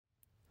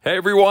Hey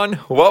everyone,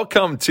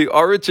 welcome to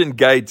Origin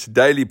Gates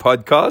Daily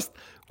Podcast,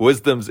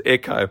 Wisdom's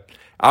Echo.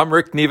 I'm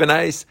Rick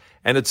Nevenace,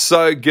 and it's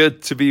so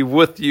good to be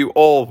with you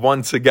all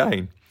once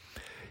again.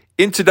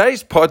 In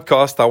today's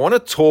podcast, I want to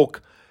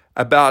talk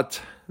about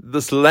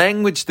this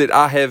language that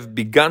I have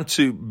begun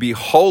to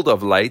behold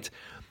of late,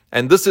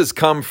 and this has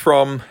come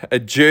from a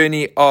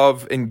journey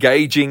of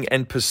engaging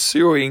and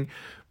pursuing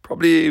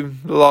probably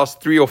the last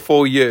 3 or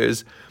 4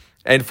 years.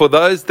 And for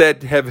those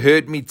that have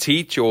heard me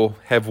teach or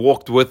have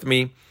walked with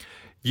me,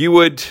 you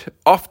would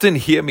often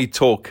hear me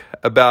talk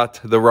about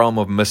the realm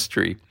of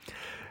mystery.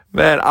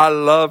 Man, I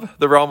love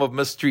the realm of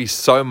mystery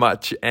so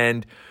much.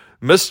 And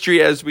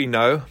mystery, as we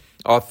know,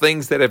 are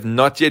things that have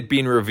not yet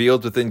been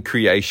revealed within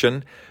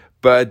creation,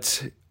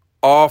 but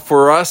are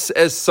for us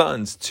as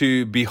sons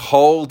to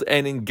behold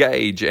and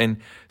engage and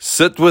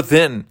sit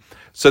within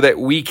so that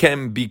we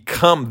can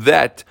become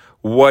that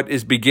what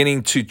is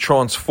beginning to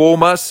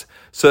transform us.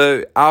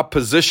 So our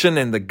position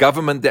and the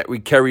government that we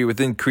carry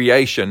within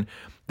creation,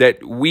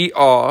 that we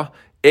are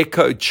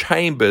echo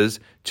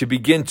chambers to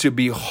begin to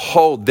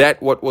behold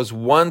that what was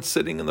once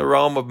sitting in the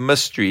realm of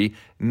mystery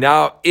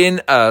now in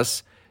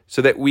us,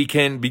 so that we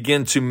can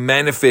begin to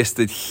manifest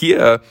it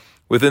here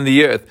within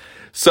the earth.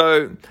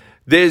 So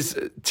there's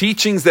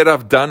teachings that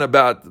I've done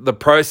about the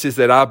process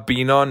that I've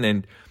been on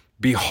and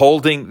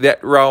beholding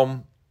that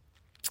realm.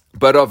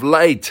 But of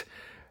late,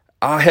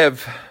 I have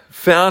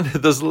found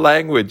this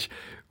language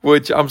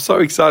which I'm so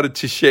excited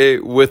to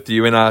share with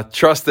you. And I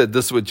trust that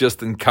this would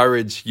just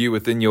encourage you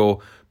within your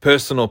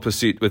personal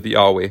pursuit with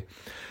Yahweh.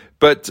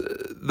 But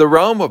the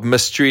realm of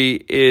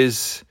mystery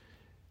is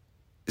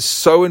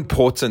so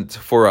important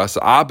for us.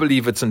 I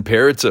believe it's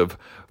imperative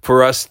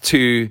for us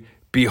to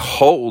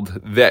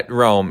behold that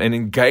realm and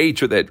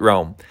engage with that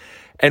realm.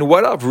 And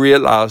what I've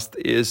realized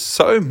is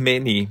so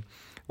many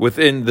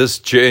within this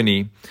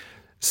journey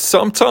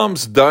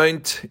sometimes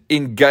don't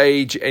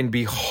engage and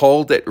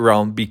behold that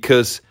realm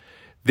because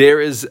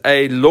there is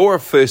a law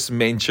of first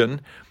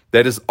mention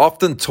that is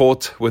often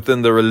taught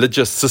within the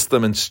religious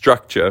system and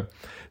structure,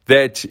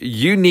 that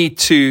you need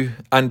to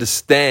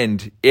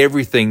understand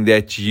everything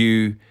that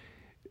you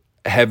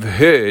have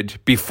heard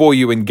before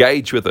you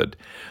engage with it.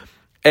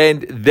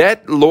 And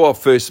that law of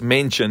first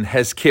mention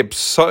has kept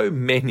so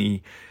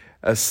many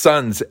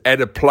sons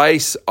at a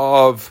place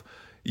of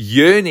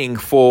yearning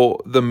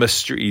for the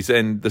mysteries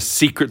and the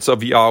secrets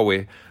of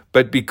Yahweh.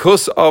 But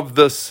because of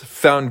this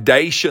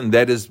foundation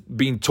that has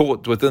been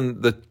taught within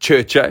the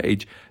church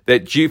age,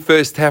 that you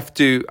first have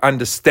to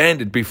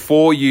understand it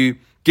before you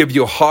give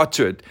your heart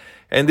to it.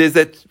 And there's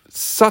that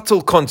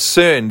subtle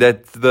concern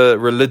that the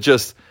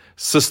religious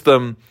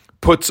system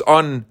puts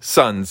on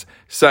sons,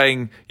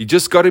 saying, you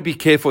just got to be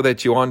careful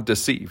that you aren't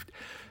deceived.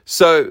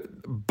 So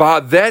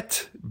by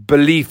that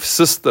belief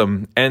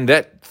system and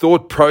that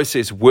thought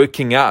process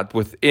working out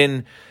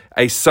within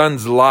a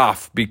son's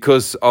life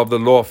because of the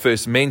law of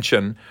first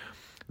mention,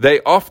 they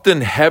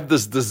often have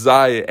this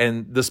desire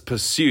and this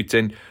pursuit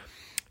and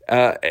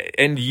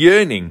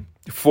yearning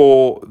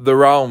for the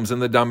realms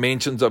and the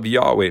dimensions of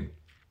Yahweh.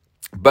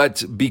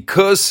 But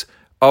because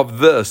of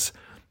this,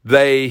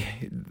 they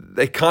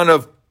kind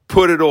of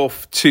put it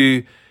off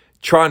to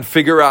try and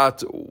figure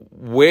out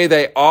where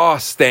they are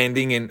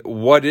standing and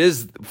what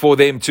is for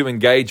them to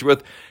engage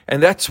with.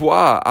 And that's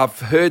why I've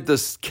heard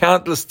this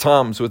countless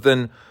times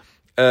within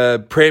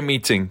prayer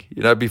meeting,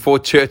 before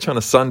church on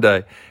a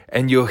Sunday,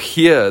 and you'll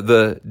hear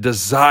the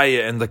desire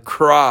and the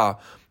cry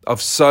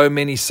of so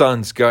many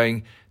sons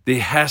going, there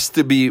has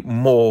to be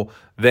more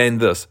than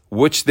this,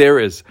 which there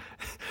is.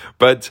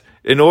 But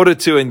in order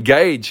to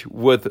engage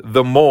with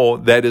the more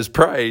that is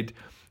prayed,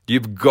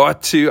 you've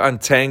got to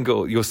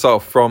untangle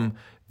yourself from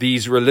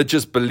these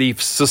religious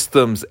belief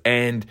systems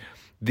and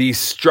these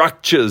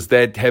structures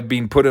that have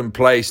been put in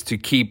place to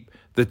keep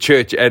the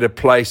church at a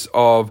place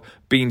of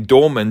being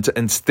dormant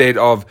instead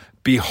of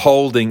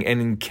beholding and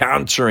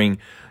encountering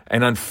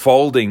and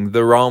unfolding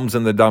the realms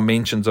and the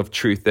dimensions of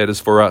truth that is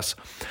for us.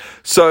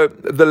 So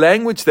the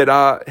language that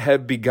I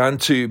have begun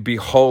to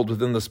behold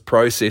within this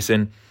process,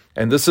 and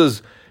this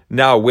is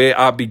now where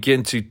I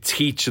begin to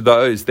teach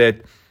those that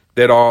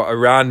are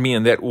around me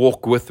and that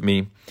walk with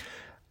me,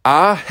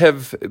 I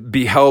have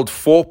beheld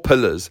 4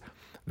 pillars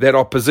that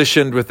are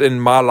positioned within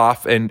my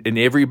life and in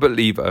every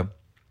believer.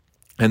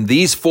 And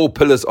these 4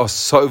 pillars are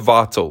so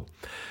vital.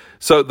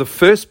 So the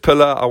first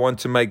pillar I want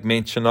to make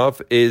mention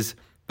of is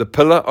the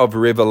pillar of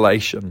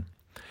revelation.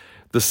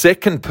 The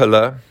second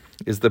pillar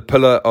is the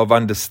pillar of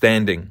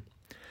understanding.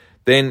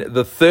 Then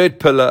the third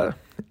pillar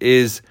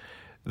is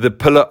the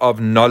pillar of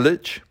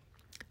knowledge.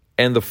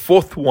 And the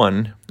fourth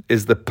one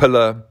is the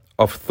pillar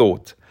of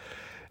thought.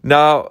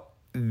 Now,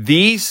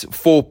 these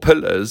 4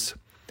 pillars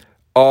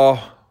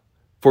are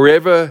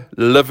forever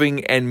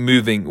living and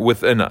moving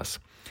within us.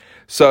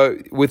 So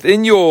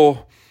within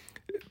your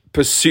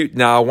pursuit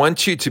now, I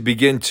want you to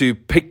begin to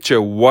picture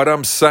what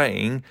I'm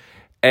saying,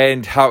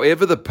 and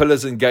however the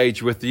pillars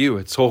engage with you,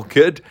 it's all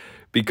good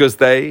because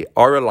they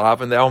are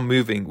alive and they are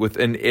moving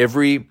within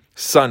every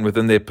son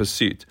within their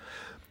pursuit.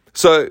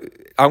 So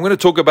I'm going to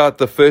talk about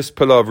the first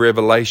pillar of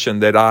revelation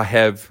that I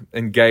have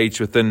engaged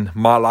within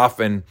my life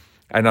and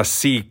I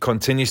see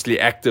continuously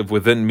active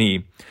within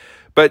me.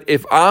 But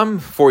if I'm,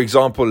 for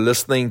example,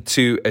 listening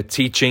to a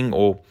teaching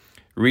or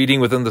reading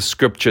within the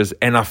scriptures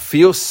and I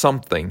feel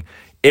something,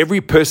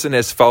 every person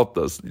has felt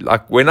this.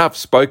 Like when I've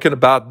spoken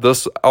about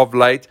this of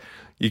late,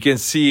 you can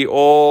see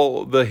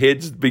all the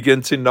heads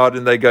begin to nod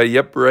and they go,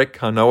 yep,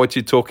 Rick, I know what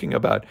you're talking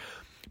about.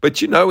 But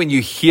when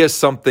you hear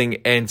something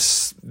and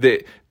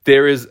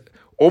there is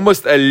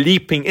almost a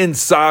leaping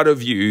inside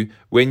of you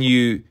when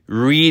you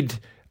read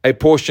a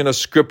portion of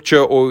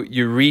scripture or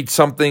you read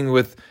something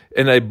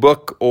in a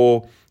book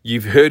or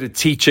you've heard a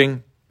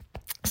teaching,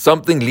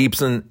 something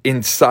leaps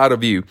inside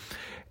of you.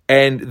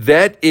 And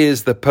that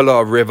is the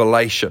pillar of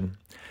revelation.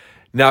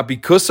 Now,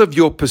 because of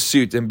your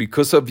pursuit and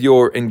because of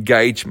your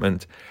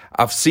engagement,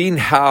 I've seen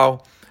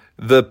how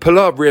the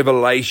pillar of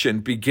revelation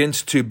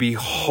begins to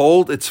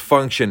behold its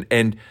function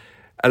and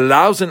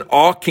allows an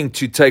arcing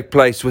to take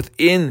place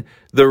within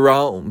the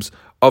realms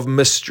of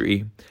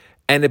mystery.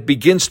 And it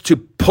begins to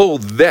pull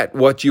that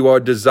what you are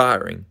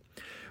desiring.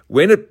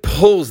 When it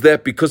pulls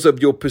that because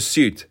of your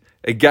pursuit,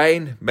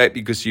 again,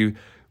 maybe because you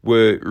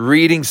were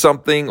reading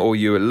something or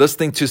you were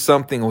listening to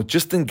something or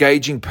just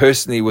engaging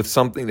personally with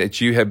something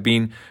that you have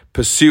been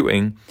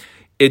pursuing,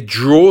 it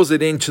draws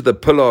it into the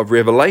pillar of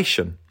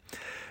revelation.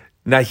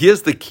 Now,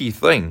 here's the key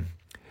thing.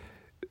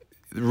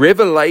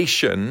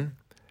 Revelation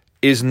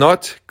is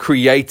not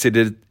created,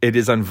 it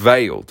is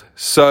unveiled.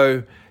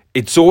 So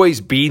it's always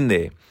been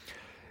there.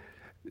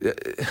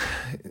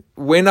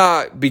 When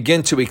I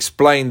begin to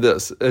explain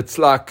this, it's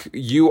like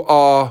you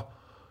are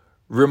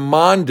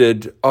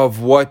reminded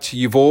of what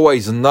you've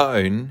always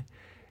known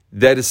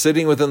that is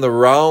sitting within the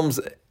realms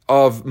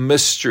of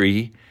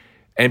mystery.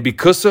 And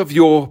because of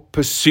your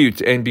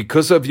pursuit and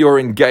because of your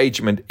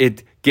engagement,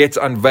 it gets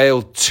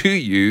unveiled to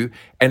you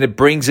and it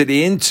brings it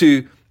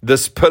into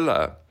this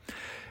pillar.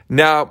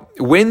 Now,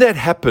 when that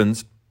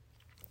happens,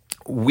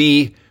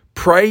 we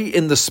pray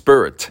in the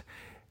Spirit.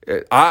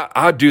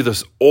 I do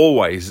this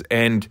always.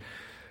 And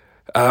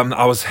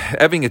I was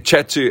having a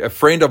chat to a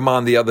friend of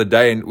mine the other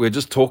day, and we were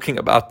just talking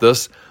about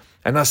this.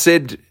 And I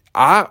said,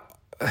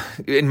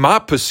 in my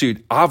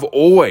pursuit, I've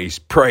always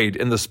prayed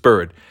in the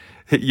Spirit.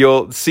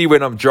 You'll see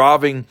when I'm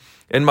driving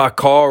in my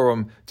car or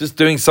I'm just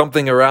doing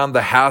something around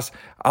the house,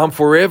 I'm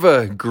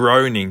forever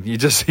groaning. You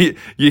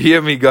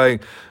hear me going,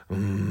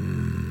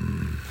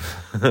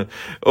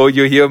 or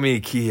you hear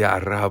me,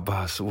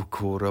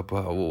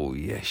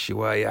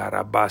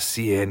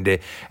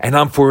 and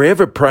I'm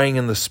forever praying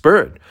in the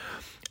Spirit.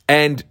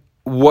 And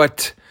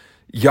what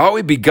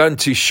Yahweh begun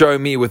to show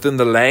me within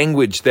the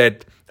language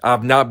that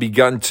I've now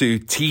begun to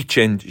teach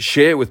and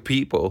share with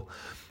people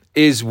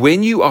is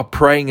when you are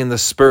praying in the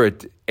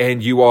Spirit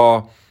and you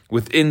are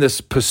within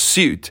this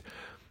pursuit,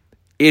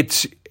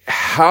 it's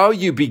how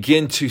you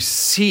begin to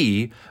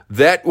see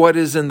that what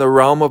is in the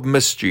realm of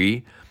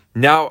mystery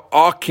now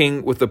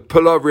arcing with the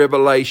pillar of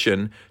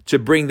revelation to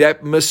bring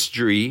that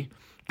mystery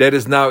that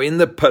is now in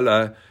the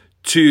pillar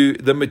to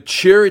the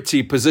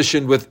maturity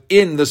position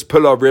within this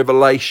pillar of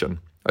revelation.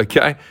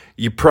 Okay?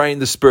 You pray in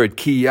the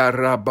Spirit.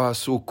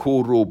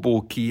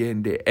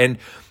 And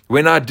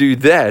when I do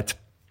that,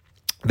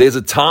 there's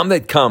a time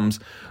that comes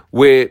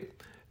where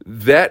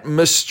that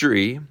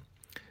mystery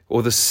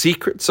or the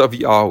secrets of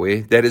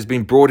Yahweh that has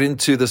been brought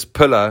into this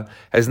pillar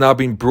has now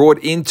been brought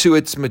into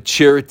its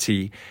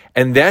maturity.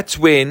 And that's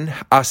when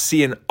I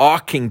see an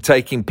arcing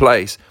taking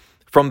place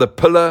from the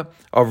pillar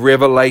of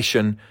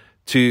revelation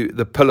to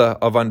the pillar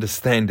of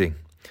understanding.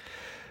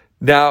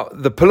 Now,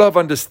 the pillar of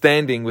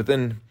understanding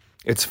within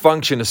its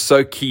function is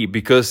so key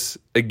because,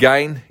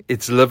 again,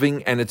 it's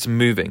living and it's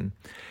moving.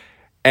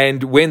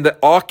 And when the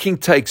arcing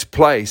takes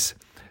place,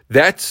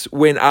 that's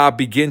when I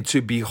begin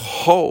to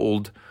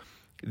behold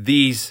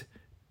these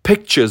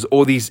pictures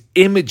or these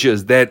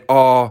images that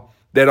are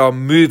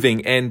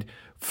moving and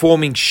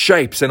forming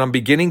shapes. And I'm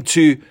beginning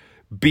to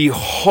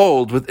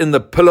behold within the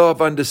pillar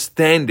of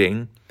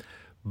understanding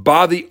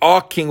by the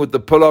arcing with the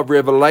pillar of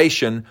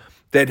revelation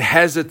that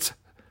has its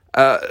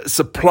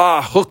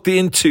supply hooked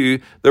into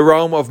the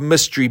realm of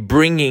mystery,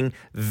 bringing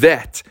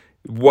that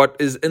what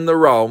is in the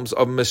realms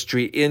of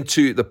mystery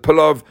into the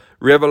pillar of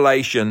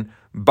revelation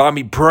by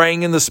me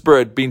praying in the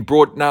Spirit, being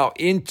brought now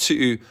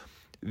into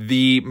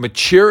the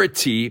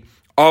maturity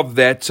of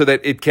that so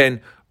that it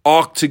can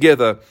arc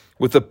together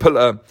with the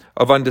pillar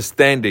of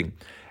understanding.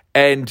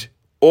 And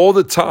all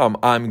the time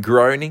I'm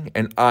groaning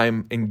and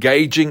I'm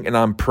engaging and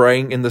I'm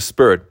praying in the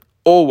Spirit.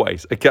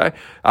 Always, okay?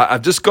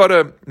 I've just got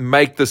to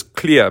make this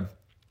clear.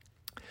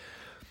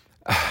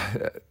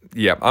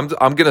 Yeah, I'm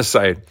going to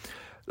say it.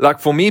 Like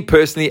for me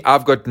personally,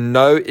 I've got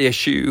no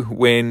issue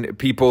when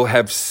people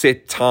have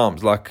set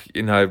times. Like,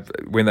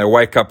 when they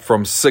wake up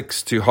from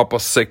 6 to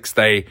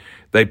 6:30,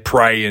 they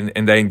pray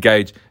and they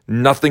engage.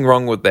 Nothing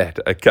wrong with that,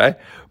 okay?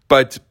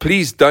 But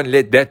please don't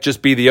let that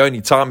just be the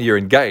only time you're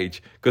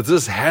engaged, because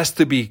this has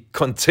to be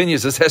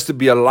continuous. This has to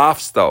be a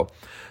lifestyle.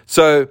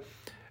 So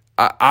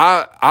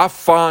I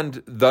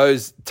find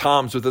those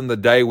times within the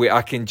day where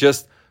I can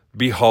just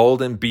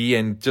behold and be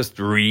and just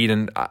read.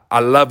 And I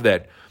love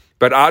that.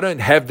 But I don't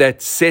have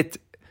that set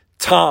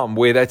time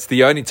where that's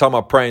the only time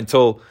I pray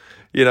until,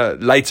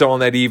 later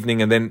on that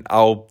evening, and then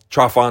I'll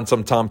try find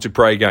some time to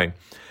pray again.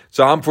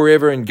 So I'm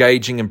forever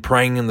engaging and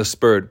praying in the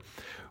Spirit.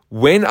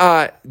 When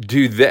I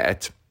do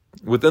that,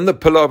 within the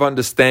pillar of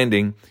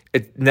understanding,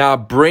 it now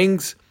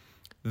brings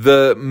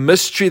the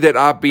mystery that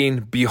I've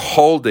been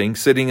beholding,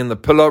 sitting in the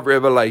pillar of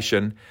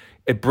revelation,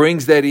 it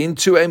brings that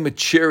into a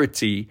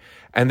maturity,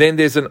 and then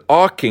there's an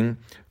arcing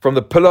from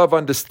the pillar of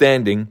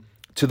understanding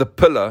to the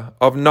pillar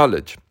of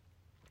knowledge.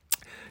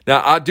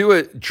 Now, I do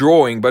a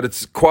drawing, but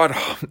it's quite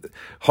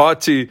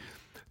hard to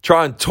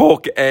try and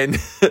talk and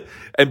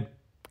and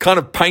kind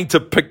of paint a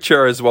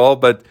picture as well.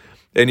 But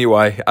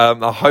anyway,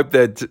 I hope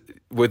that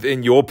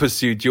within your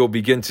pursuit, you'll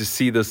begin to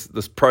see this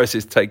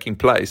process taking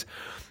place.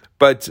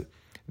 But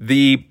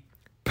the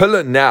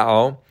pillar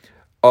now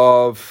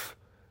of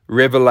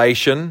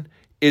revelation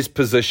is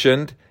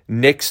positioned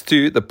next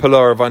to the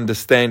pillar of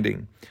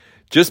understanding.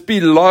 Just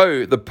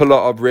below the pillar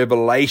of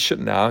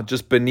revelation now,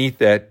 just beneath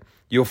that,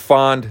 you'll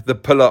find the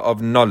pillar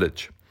of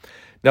knowledge.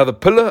 Now, the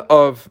pillar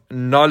of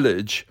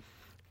knowledge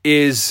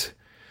is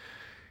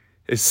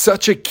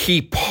such a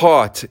key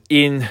part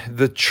in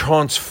the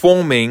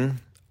transforming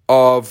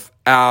of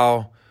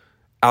our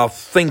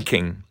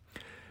thinking,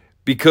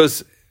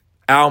 because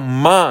our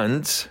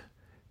minds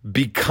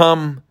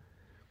become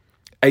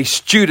a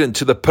student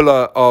to the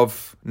pillar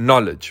of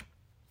knowledge.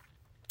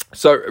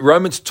 So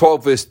Romans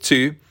 12 verse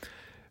 2,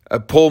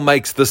 Paul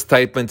makes this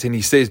statement, and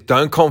he says,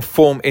 don't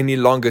conform any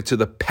longer to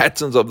the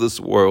patterns of this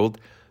world,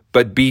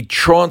 but be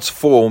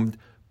transformed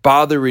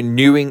by the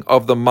renewing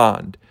of the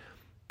mind.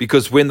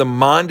 Because when the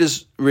mind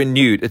is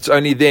renewed, it's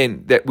only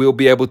then that we'll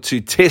be able to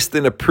test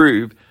and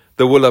approve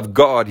the will of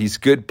God, his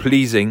good,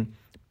 pleasing,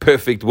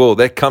 perfect will.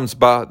 That comes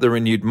by the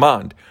renewed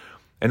mind.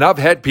 And I've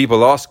had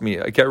people ask me,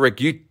 okay, Rick,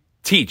 you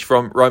teach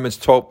from Romans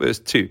 12 verse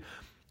 2.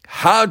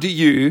 How do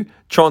you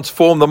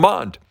transform the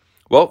mind?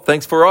 Well,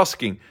 thanks for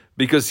asking,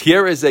 because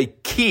here is a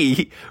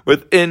key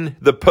within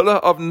the pillar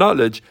of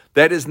knowledge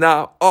that is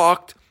now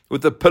arced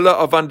with the pillar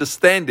of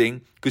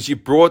understanding, because you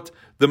brought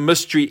the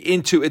mystery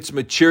into its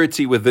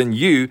maturity within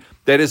you,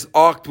 that is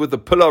arced with the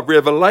pillar of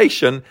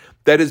revelation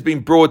that has been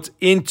brought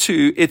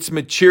into its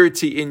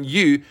maturity in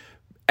you,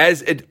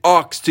 as it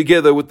arcs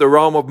together with the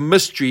realm of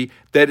mystery,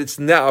 that it's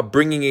now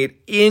bringing it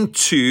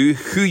into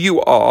who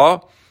you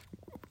are.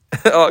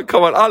 Oh,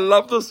 come on, I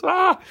love this.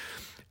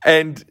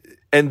 And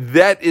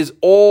that is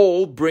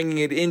all bringing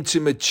it into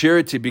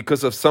maturity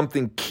because of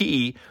something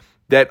key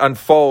that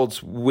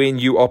unfolds when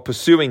you are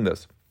pursuing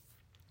this.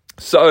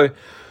 So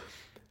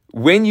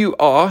when you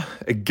are,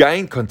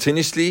 again,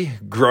 continuously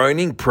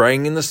groaning,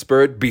 praying in the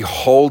Spirit,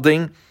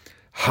 beholding,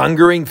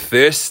 hungering,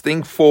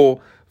 thirsting for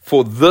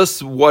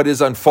this, what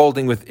is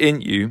unfolding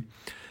within you,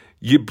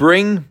 you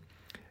bring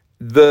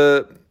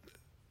the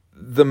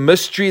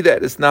mystery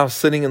that is now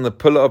sitting in the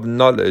pillar of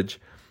knowledge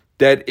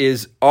that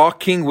is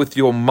arcing with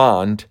your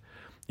mind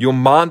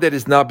that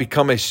has now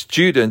become a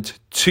student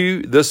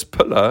to this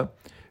pillar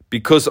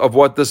because of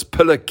what this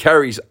pillar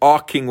carries,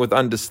 arcing with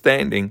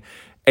understanding,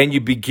 and you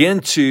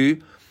begin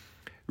to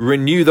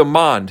renew the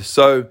mind.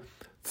 So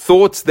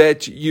thoughts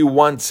that you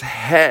once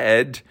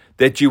had,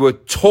 that you were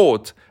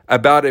taught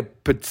about a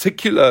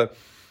particular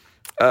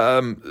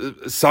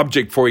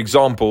subject, for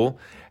example,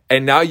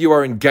 and now you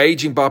are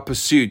engaging by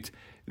pursuit,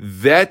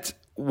 that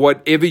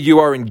whatever you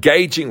are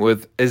engaging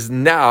with is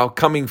now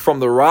coming from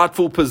the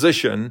rightful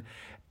position.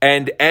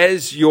 And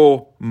as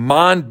your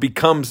mind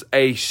becomes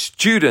a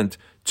student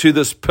to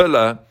this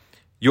pillar,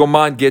 your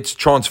mind gets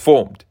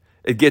transformed.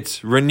 It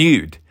gets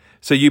renewed.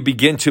 So you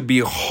begin to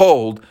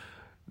behold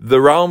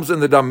the realms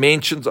and the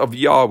dimensions of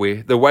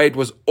Yahweh, the way it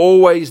was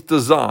always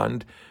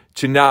designed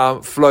to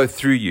now flow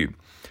through you.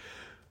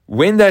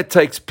 When that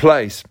takes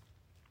place,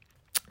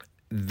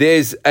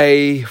 there's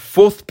a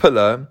fourth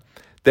pillar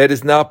that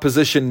is now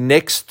positioned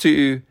next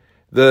to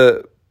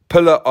the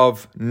pillar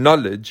of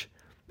knowledge,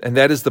 and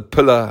that is the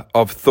pillar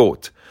of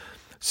thought.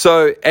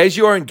 So as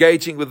you are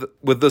engaging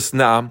with this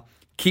now,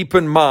 keep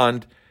in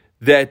mind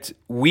that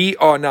we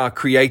are now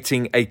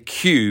creating a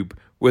cube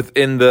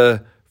within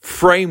the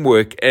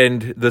framework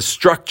and the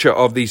structure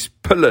of these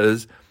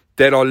pillars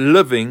that are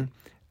living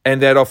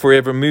and that are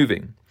forever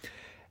moving.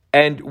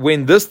 And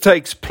when this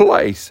takes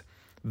place,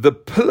 the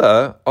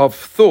pillar of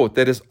thought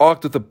that is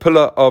arced with the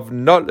pillar of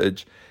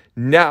knowledge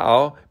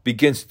now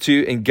begins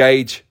to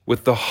engage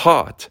with the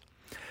heart.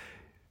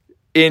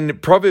 In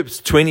Proverbs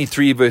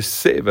 23 verse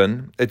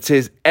 7, it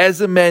says,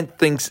 as a man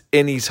thinks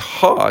in his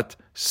heart,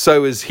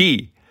 so is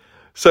he.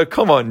 So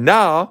come on,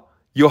 now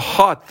your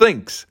heart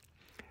thinks.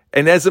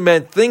 And as a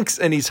man thinks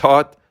in his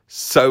heart,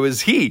 so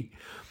is he.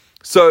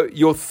 So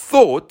your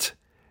thought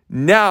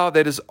now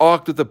that is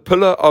arced with the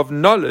pillar of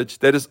knowledge,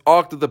 that is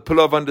arced with the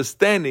pillar of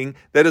understanding,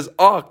 that is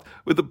arced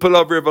with the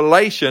pillar of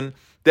revelation,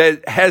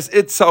 that has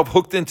itself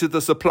hooked into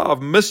the supply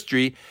of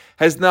mystery,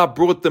 has now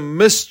brought the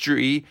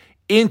mystery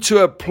into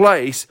a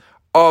place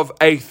of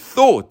a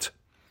thought.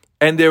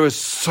 And there is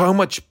so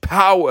much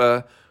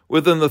power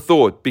within the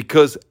thought,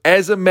 because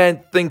as a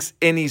man thinks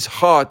in his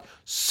heart,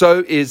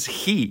 so is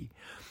he.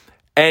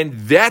 And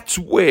that's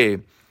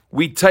where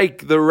we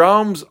take the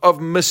realms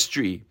of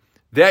mystery,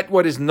 that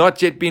what has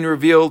not yet been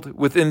revealed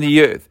within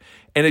the earth,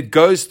 and it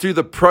goes through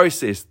the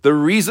process. The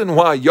reason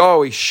why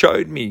Yahweh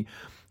showed me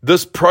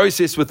this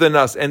process within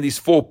us and these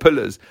 4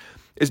 pillars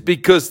is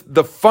because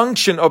the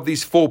function of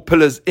these 4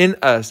 pillars in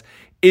us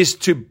is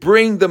to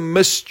bring the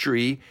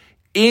mystery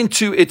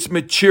into its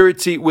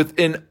maturity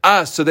within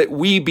us so that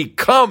we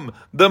become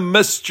the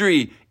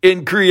mystery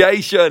in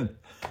creation.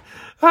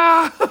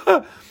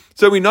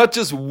 So we're not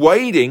just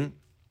waiting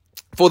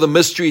for the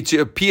mystery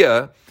to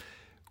appear.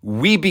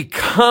 We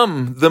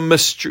become the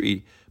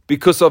mystery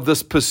because of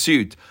this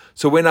pursuit.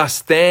 So when I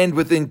stand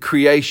within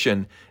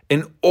creation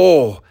in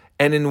awe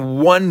and in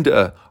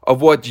wonder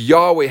of what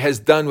Yahweh has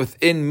done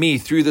within me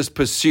through this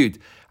pursuit,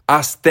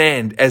 I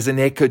stand as an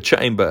echo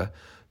chamber,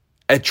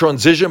 a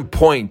transition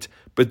point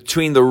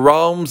between the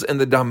realms and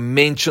the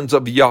dimensions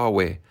of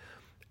Yahweh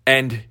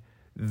and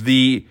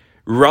the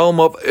realm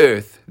of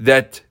earth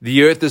that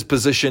the earth is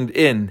positioned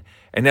in.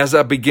 And as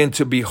I begin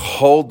to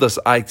behold this,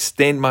 I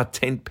extend my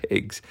tent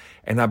pegs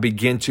and I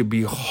begin to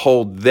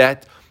behold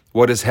that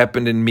what has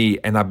happened in me,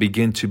 and I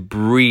begin to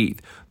breathe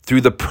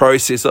through the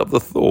process of the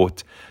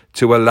thought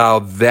to allow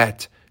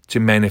that to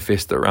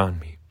manifest around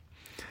me.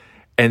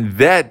 And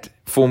that,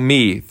 for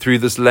me, through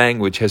this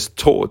language, has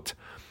taught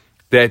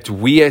that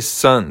we as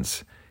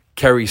sons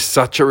carry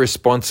such a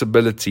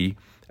responsibility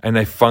and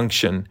a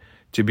function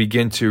to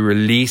begin to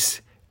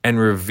release and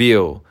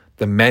reveal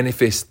the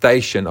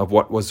manifestation of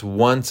what was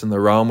once in the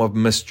realm of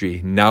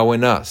mystery. Now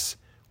in us,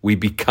 we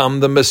become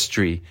the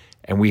mystery,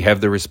 and we have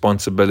the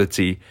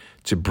responsibility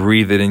to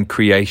breathe it in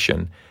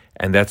creation.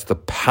 And that's the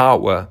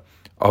power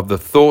of the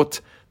thought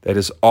that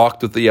is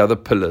arced with the other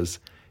pillars.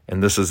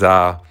 And this is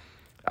our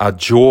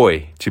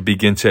joy to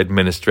begin to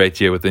administrate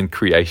here within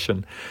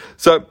creation.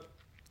 So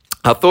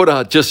I thought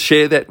I'd just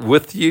share that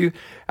with you.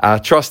 I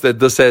trust that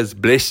this has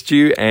blessed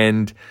you,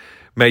 and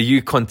may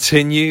you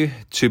continue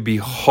to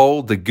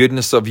behold the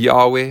goodness of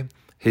Yahweh,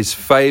 His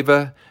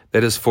favor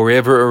that is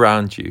forever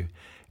around you.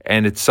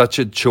 And it's such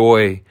a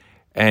joy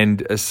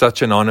and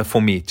such an honor for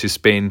me to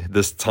spend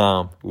this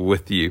time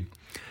with you.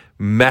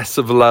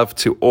 Massive love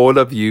to all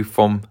of you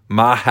from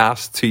my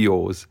house to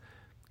yours.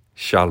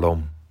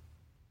 Shalom.